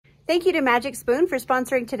Thank you to Magic Spoon for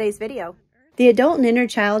sponsoring today's video. The adult and inner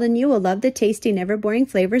child in you will love the tasty, never-boring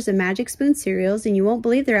flavors of Magic Spoon cereals, and you won't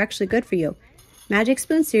believe they're actually good for you. Magic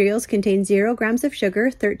Spoon cereals contain 0 grams of sugar,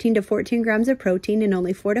 13 to 14 grams of protein, and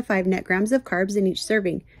only 4 to 5 net grams of carbs in each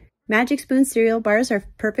serving. Magic Spoon cereal bars are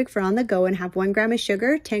perfect for on the go and have 1 gram of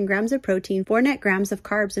sugar, 10 grams of protein, 4 net grams of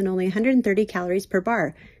carbs, and only 130 calories per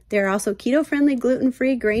bar. They are also keto-friendly,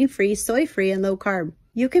 gluten-free, grain-free, soy-free, and low-carb.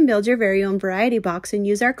 You can build your very own variety box and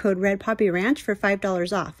use our code REDPOPPYRANCH for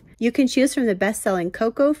 $5 off. You can choose from the best-selling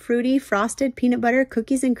cocoa, fruity, frosted, peanut butter,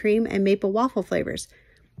 cookies and cream, and maple waffle flavors.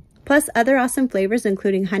 Plus other awesome flavors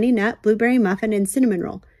including honey nut, blueberry muffin, and cinnamon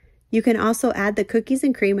roll. You can also add the cookies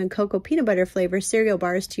and cream and cocoa peanut butter flavor cereal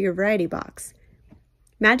bars to your variety box.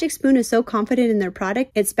 Magic Spoon is so confident in their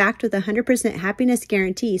product, it's backed with a 100% happiness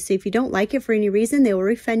guarantee, so if you don't like it for any reason, they will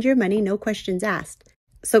refund your money, no questions asked.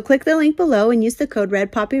 So click the link below and use the code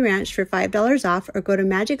REDPOPPYRANCH for $5 off, or go to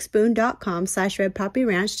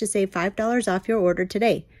magicspoon.com/RedPoppyRanch to save $5 off your order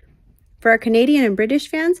today. For our Canadian and British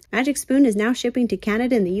fans, Magic Spoon is now shipping to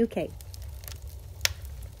Canada and the UK.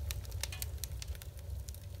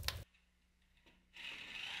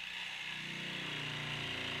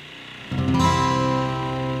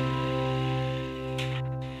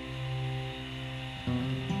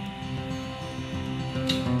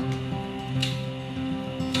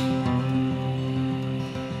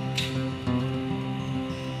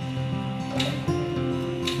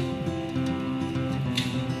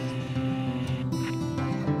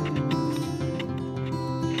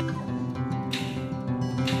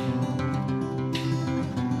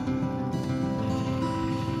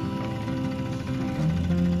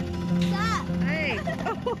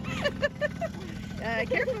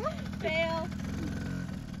 Careful. Fail.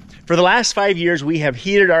 For the last 5 years, we have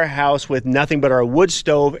heated our house with nothing but our wood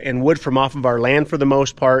stove and wood from off of our land for the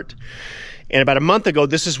most part. And about a month ago,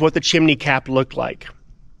 this is what the chimney cap looked like.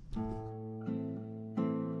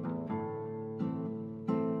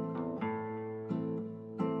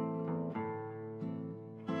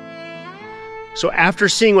 So after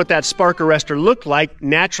seeing what that spark arrestor looked like,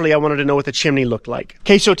 naturally I wanted to know what the chimney looked like.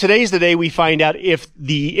 Okay, so today's the day we find out if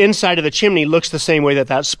the inside of the chimney looks the same way that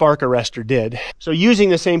that spark arrestor did. So using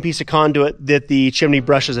the same piece of conduit that the chimney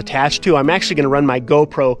brush is attached to, I'm actually going to run my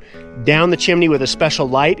GoPro down the chimney with a special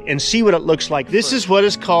light and see what it looks like. This is what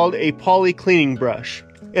is called a poly cleaning brush.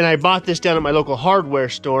 And I bought this down at my local hardware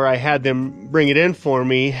store. I had them bring it in for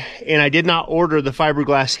me, and I did not order the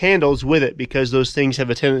fiberglass handles with it because those things have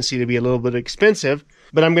a tendency to be a little bit expensive.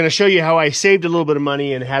 But I'm going to show you how I saved a little bit of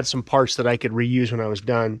money and had some parts that I could reuse when I was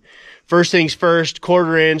done. First things first,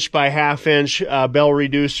 1/4 inch by 1/2 inch bell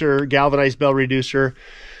reducer, galvanized bell reducer,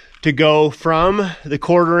 to go from the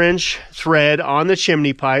 1/4 inch thread on the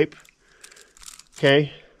chimney pipe.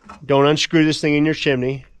 Okay, don't unscrew this thing in your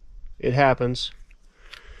chimney. It happens.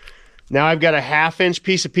 Now I've got a 1/2 inch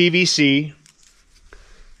piece of PVC.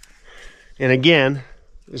 And again,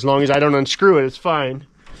 as long as I don't unscrew it, it's fine.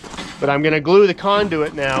 But I'm going to glue the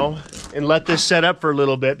conduit now and let this set up for a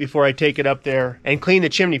little bit before I take it up there and clean the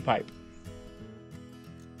chimney pipe.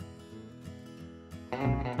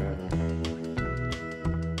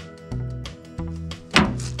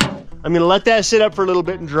 I'm going to let that sit up for a little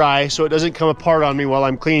bit and dry so it doesn't come apart on me while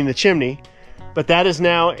I'm cleaning the chimney. But that is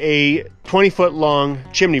now a 20-foot long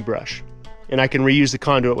chimney brush, and I can reuse the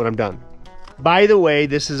conduit when I'm done. By the way,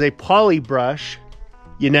 this is a poly brush.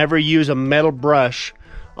 You never use a metal brush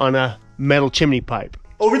on a metal chimney pipe.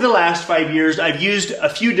 Over the last 5 years, I've used a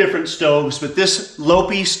few different stoves, but this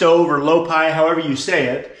Lopi stove, or Lopi, however you say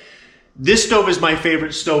it, this stove is my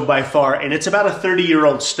favorite stove by far, and it's about a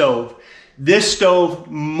 30-year-old stove. This stove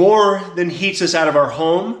more than heats us out of our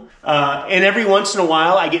home. And every once in a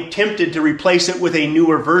while, I get tempted to replace it with a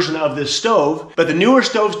newer version of this stove. But the newer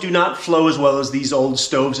stoves do not flow as well as these old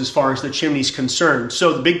stoves as far as the chimney's concerned.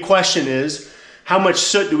 So the big question is, how much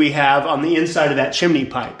soot do we have on the inside of that chimney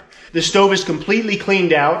pipe? The stove is completely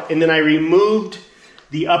cleaned out, and then I removed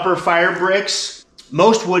the upper fire bricks.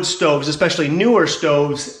 Most wood stoves, especially newer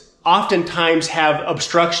stoves, oftentimes have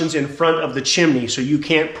obstructions in front of the chimney, so you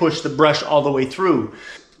can't push the brush all the way through.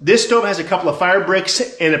 This stove has a couple of fire bricks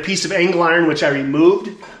and a piece of angle iron, which I removed,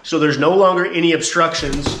 so there's no longer any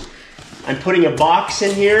obstructions. I'm putting a box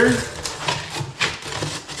in here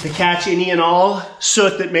to catch any and all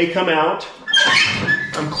soot that may come out.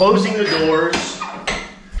 I'm closing the doors,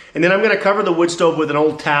 and then I'm going to cover the wood stove with an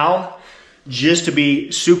old towel just to be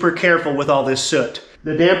super careful with all this soot.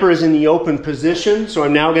 The damper is in the open position, so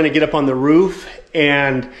I'm now going to get up on the roof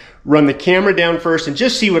and run the camera down first and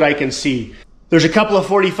just see what I can see. There's a couple of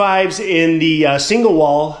 45s in the single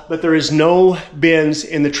wall, but there is no bins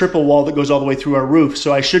in the triple wall that goes all the way through our roof,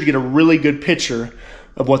 so I should get a really good picture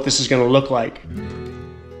of what this is going to look like.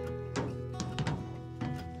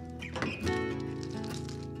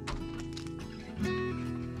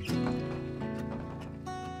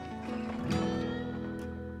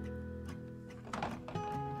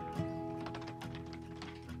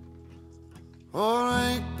 Oh,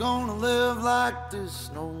 I ain't gonna live like this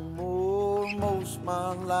no more. Most of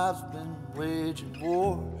my life's been waging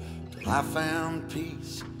war. Till I found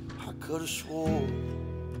peace, I could've swore.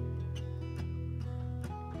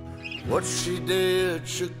 What she did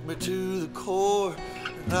shook me to the core,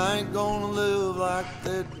 and I ain't gonna live like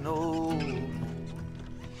that no more.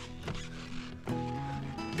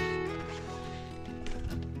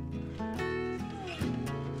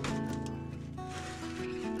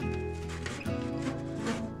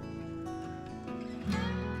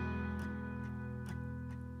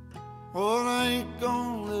 Well, I ain't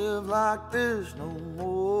gonna live like this no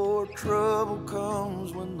more. Trouble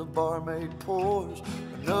comes when the barmaid pours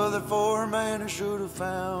another for a man who should have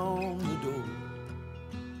found the door.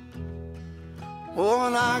 Oh,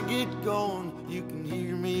 when I get going, you can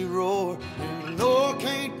hear me roar, and you know I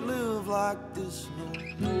can't live like this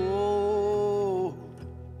no more.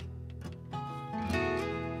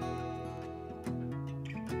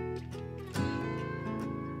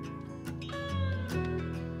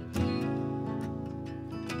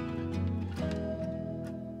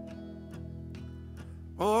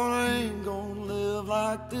 Oh, I ain't gonna live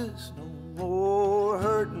like this no more.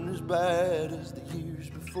 Hurting as bad as the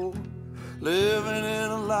years before. Living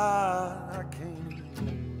in a lie I can't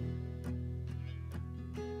ignore.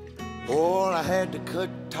 Oh, I had to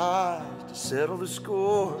cut ties to settle the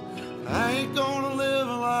score. I ain't gonna live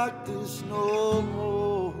like this no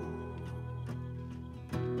more.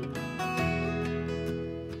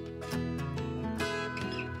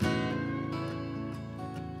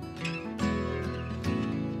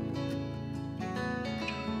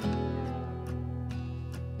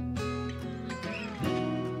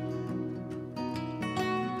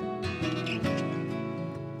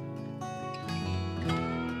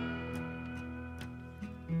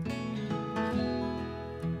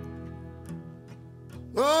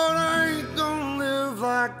 Lord, I ain't gonna live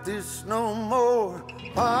like this no more.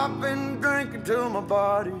 I've been drinking till my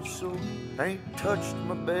body's sore. Ain't touched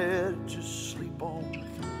my bed, just sleep on the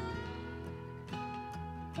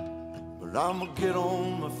floor. But I'ma get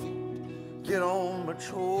on my feet, get on my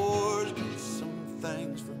chores, get some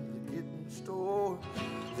things from the kitchen store.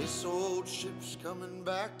 This old ship's coming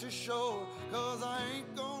back to shore, 'cause I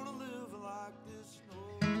ain't gonna live like this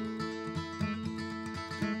no more.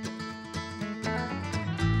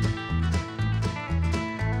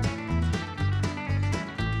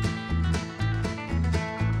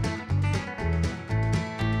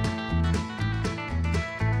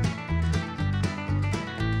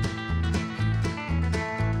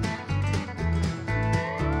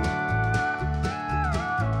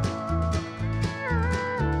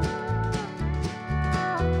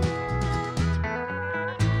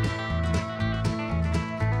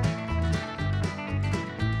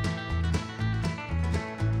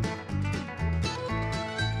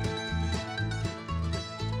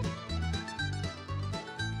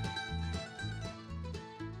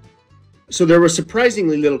 So there was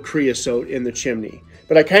surprisingly little creosote in the chimney,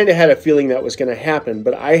 but I kind of had a feeling that was going to happen.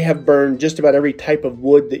 But I have burned just about every type of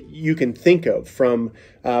wood that you can think of, from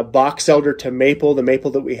box elder to maple, the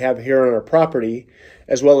maple that we have here on our property,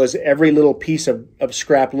 as well as every little piece of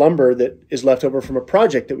scrap lumber that is left over from a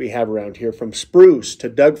project that we have around here, from spruce to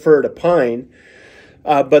Doug fir to pine.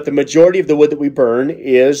 But the majority of the wood that we burn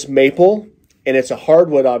is maple, and it's a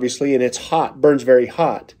hardwood, obviously, and it's hot, burns very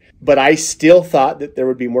hot. But I still thought that there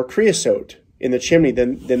would be more creosote in the chimney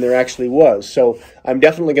than there actually was. So I'm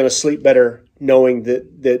definitely going to sleep better knowing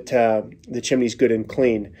that the chimney's good and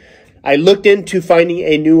clean. I looked into finding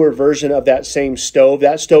a newer version of that same stove.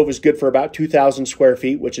 That stove is good for about 2,000 square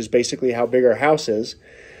feet, which is basically how big our house is.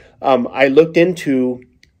 I looked into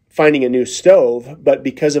finding a new stove, but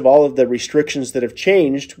because of all of the restrictions that have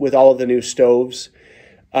changed with all of the new stoves,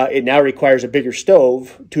 it now requires a bigger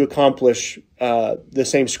stove to accomplish the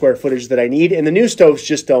same square footage that I need. And the new stoves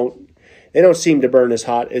just don't seem to burn as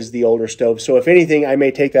hot as the older stoves. So if anything, I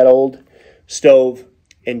may take that old stove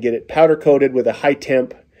and get it powder coated with a high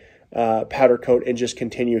temp powder coat and just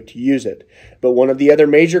continue to use it. But one of the other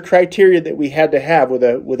major criteria that we had to have with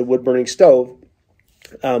a wood burning stove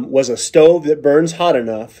was a stove that burns hot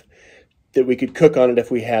enough that we could cook on it if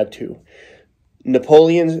we had to.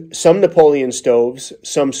 Some Napoleon stoves,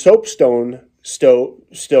 some soapstone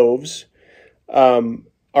stoves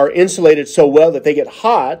are insulated so well that they get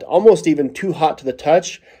hot, almost even too hot to the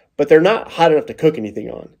touch, but they're not hot enough to cook anything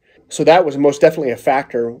on. So that was most definitely a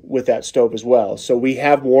factor with that stove as well. So we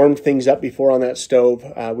have warmed things up before on that stove.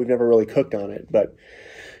 We've never really cooked on it. But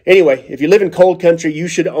anyway, if you live in cold country, you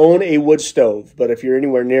should own a wood stove. But if you're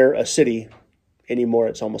anywhere near a city anymore,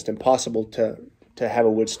 it's almost impossible to have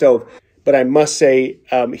a wood stove. But I must say,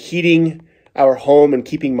 heating our home and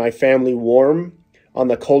keeping my family warm on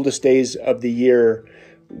the coldest days of the year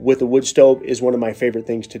with a wood stove is one of my favorite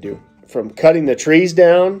things to do. From cutting the trees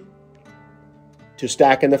down to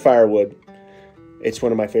stacking the firewood, it's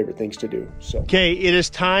one of my favorite things to do. So, okay, it is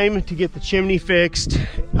time to get the chimney fixed.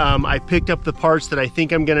 I picked up the parts that I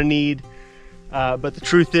think I'm gonna need, but the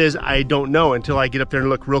truth is I don't know until I get up there and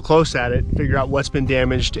look real close at it, figure out what's been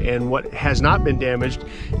damaged and what has not been damaged.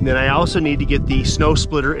 And then I also need to get the snow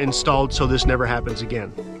splitter installed so this never happens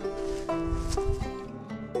again.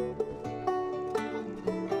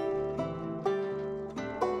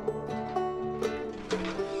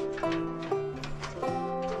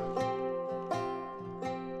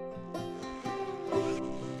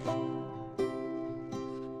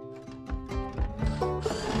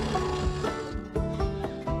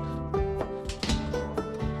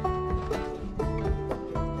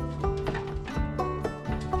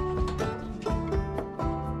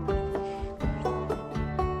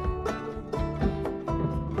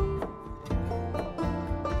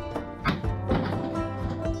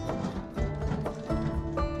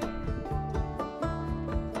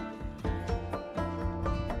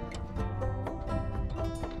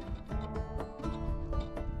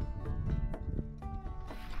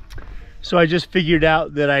 So I just figured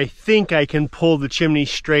out that I think I can pull the chimney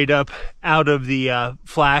straight up out of the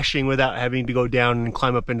flashing without having to go down and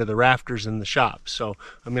climb up into the rafters in the shop. So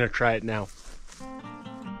I'm gonna try it now.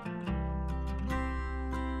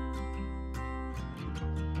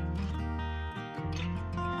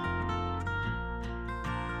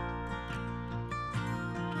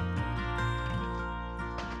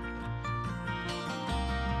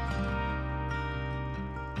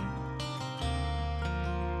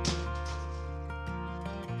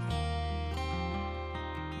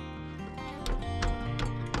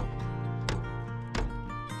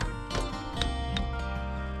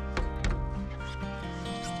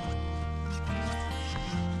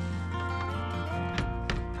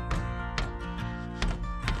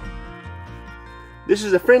 This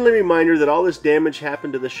is a friendly reminder that all this damage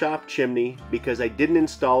happened to the shop chimney because I didn't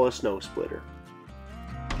install a snow splitter.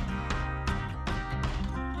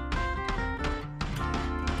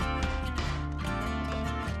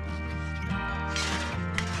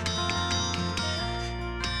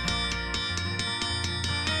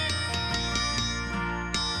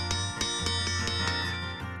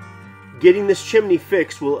 Getting this chimney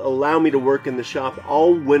fixed will allow me to work in the shop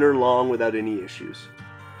all winter long without any issues.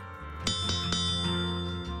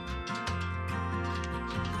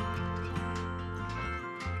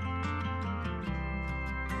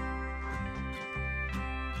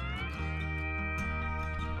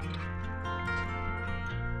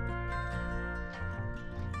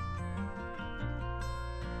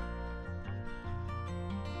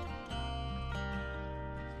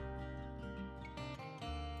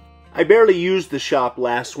 I barely used the shop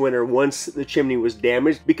last winter once the chimney was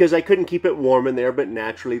damaged because I couldn't keep it warm in there, but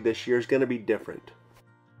naturally this year is going to be different.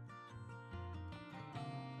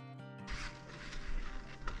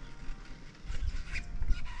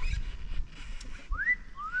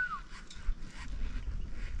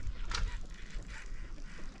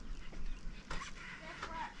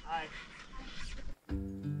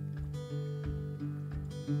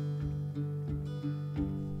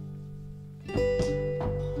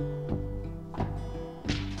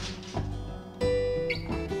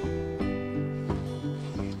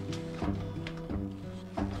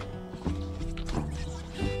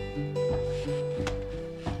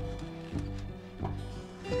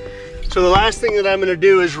 So the last thing that I'm going to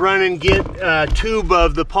do is run and get a tube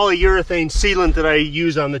of the polyurethane sealant that I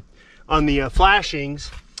use on the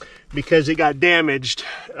flashings because it got damaged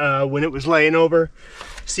when it was laying over.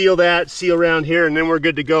 Seal that, seal around here, and then we're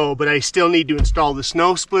good to go. But I still need to install the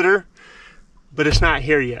snow splitter, but it's not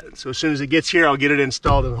here yet. So as soon as it gets here, I'll get it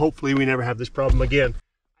installed, and hopefully we never have this problem again.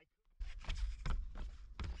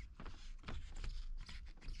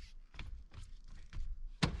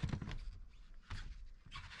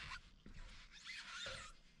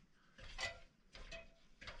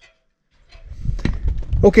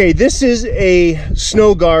 Okay, this is a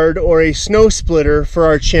snow guard or a snow splitter for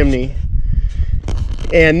our chimney.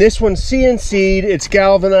 And this one's CNC'd, it's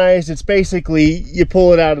galvanized, it's basically, you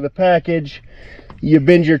pull it out of the package, you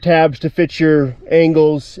bend your tabs to fit your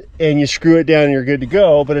angles and you screw it down and you're good to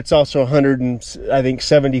go. But it's also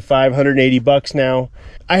 175, 180 bucks now.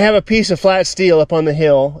 I have a piece of flat steel up on the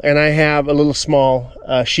hill, and I have a little small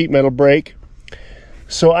sheet metal brake.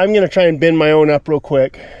 So I'm going to try and bend my own up real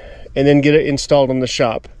quick and then get it installed in the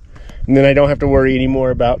shop. And then I don't have to worry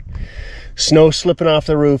anymore about snow slipping off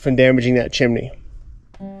the roof and damaging that chimney.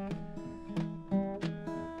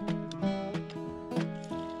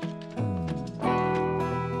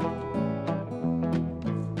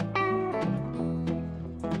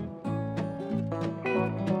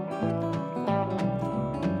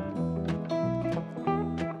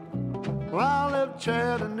 Well, I left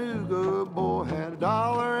Chattanooga, boy, had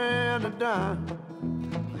 $1 and a dime.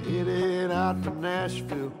 Headed out to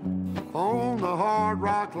Nashville on the Hard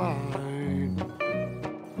Rock Line.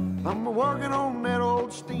 I'm working on that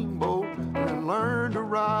old steamboat and learned to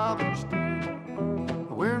rob and steal.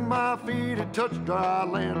 When my feet had touched dry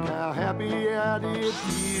land, how happy I did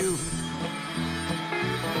feel.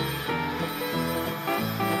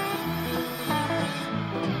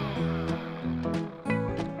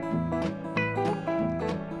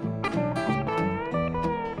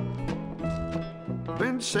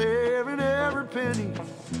 Been saving every penny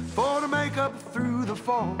for to make up through the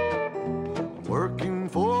fall. Working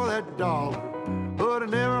for that dollar, but it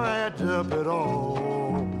never adds up at all.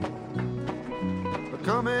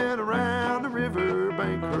 Coming around the river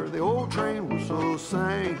bank, heard the old train whistle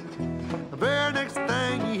sang. The very next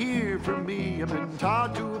thing you hear from me, I've been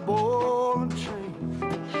tied to a ball and chain.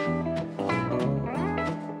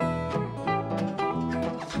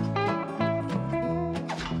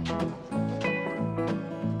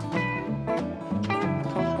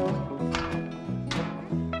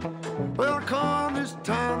 Well, come this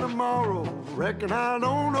time tomorrow, reckon I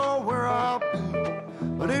don't know where I'll be.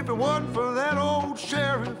 But if it wasn't for that old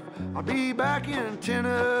sheriff, I'd be back in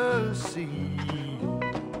Tennessee.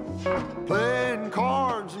 Playing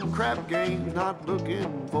cards and crap games, not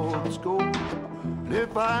looking for the score. And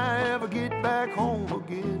if I ever get back home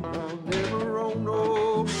again, I'll never own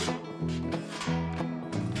no.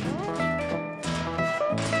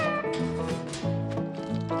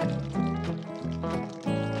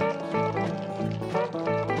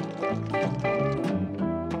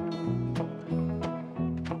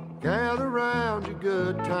 Gather round, you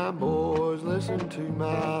good time boys, listen to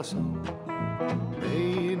my song.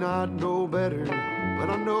 May not know better, but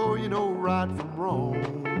I know you know right from wrong.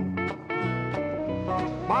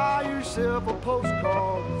 Buy yourself a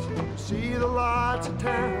postcard, see the lights of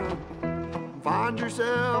town. Find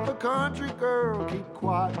yourself a country girl, keep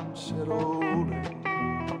quiet and settle down.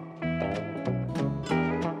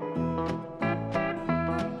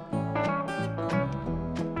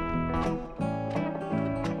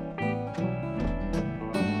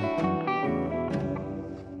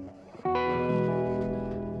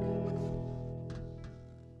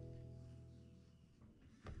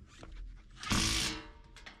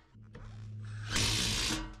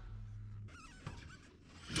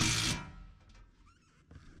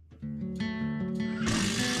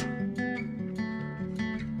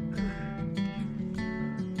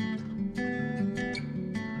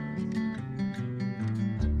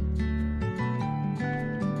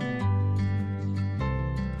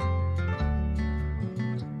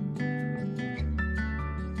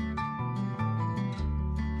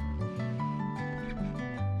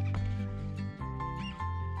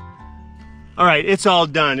 All right, it's all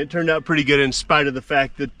done. It turned out pretty good in spite of the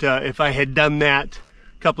fact that if I had done that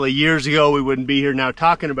a couple of years ago, we wouldn't be here now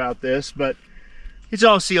talking about this, but it's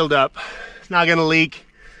all sealed up. It's not gonna leak.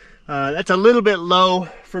 That's a little bit low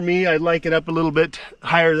for me. I'd like it up a little bit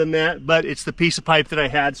higher than that, but it's the piece of pipe that I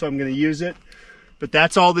had, so I'm gonna use it. But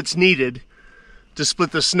that's all that's needed to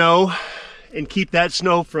split the snow and keep that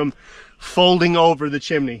snow from folding over the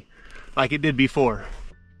chimney like it did before.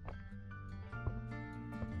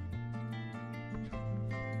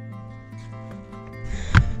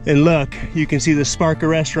 And look, you can see the spark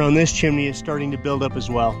arrestor on this chimney is starting to build up as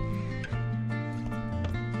well.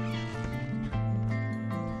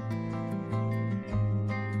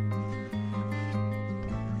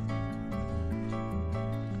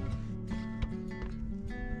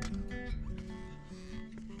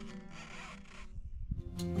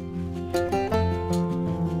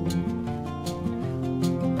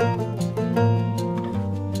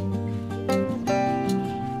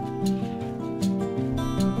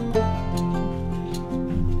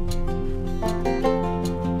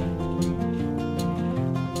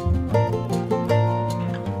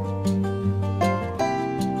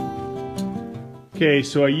 Okay,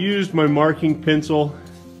 so I used my marking pencil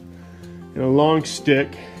and a long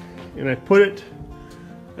stick, and I put it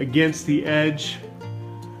against the edge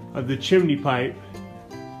of the chimney pipe,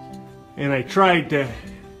 and I tried to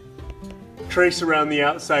trace around the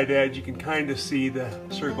outside edge. You can kind of see the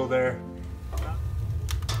circle there.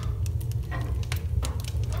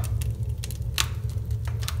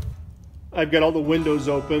 I've got all the windows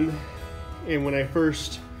open, and when I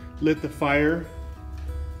first lit the fire,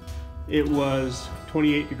 it was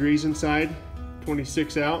 28 degrees inside,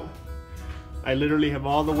 26 out. I literally have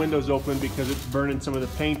all the windows open because it's burning some of the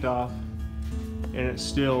paint off, and it's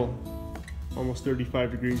still almost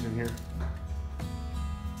 35 degrees in here.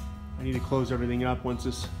 I need to close everything up once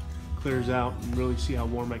this clears out and really see how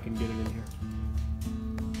warm I can get it in here.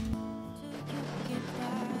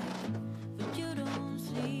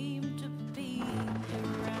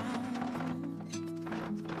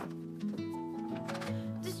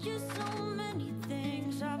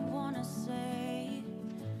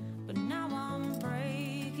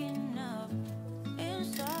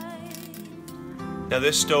 Now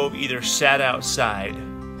this stove either sat outside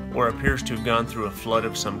or appears to have gone through a flood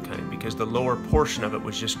of some kind, because the lower portion of it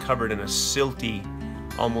was just covered in a silty,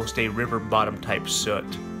 almost a river bottom type soot.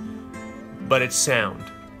 But it's sound.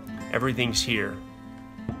 Everything's here.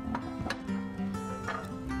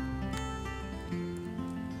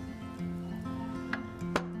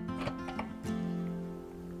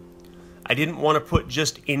 I didn't want to put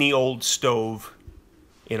just any old stove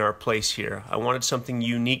in our place here. I wanted something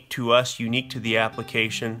unique to us, unique to the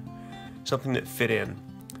application, something that fit in.